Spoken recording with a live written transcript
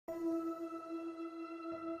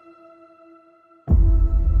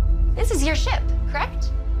This is your ship,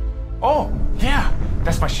 correct? Oh, yeah.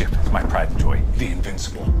 That's my ship. It's my pride and joy. The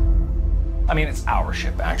Invincible. I mean, it's our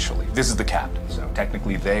ship, actually. This is the captain, so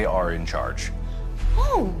technically they are in charge.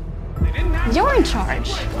 Oh, you're in charge.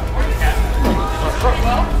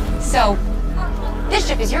 So, this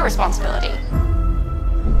ship is your responsibility.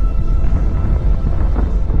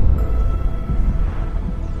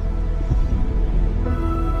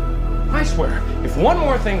 I swear, if one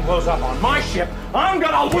more thing blows up on my ship, I'm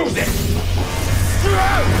gonna lose it!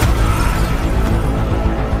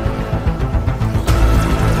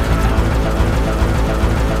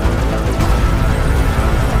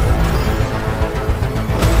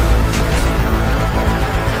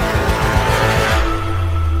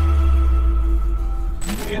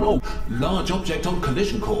 Large object on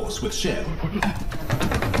collision course with ship.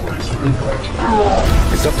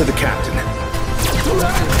 It's up to the captain.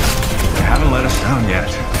 You haven't let us down yet.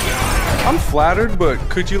 I'm flattered, but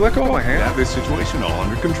could you let go of my hand? Have this situation all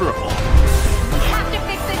under control. We have to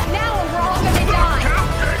fix this now or we're all gonna die.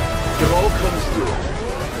 It all comes through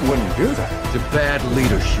when you do that. To bad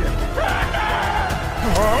leadership.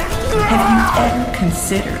 Have you ever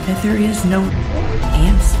considered that there is no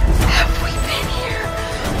answer? Have we been here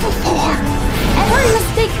before? Every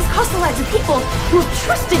mistake has cost the lives of people who have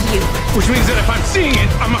trusted you. Which means that if I'm seeing it,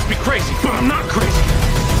 I must be crazy, but I'm not crazy.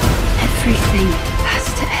 Everything has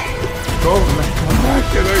to end. Go, and I come back,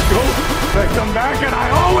 and I go, and I come back, and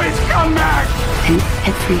I always come back! And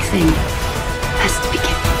everything has to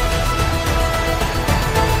begin.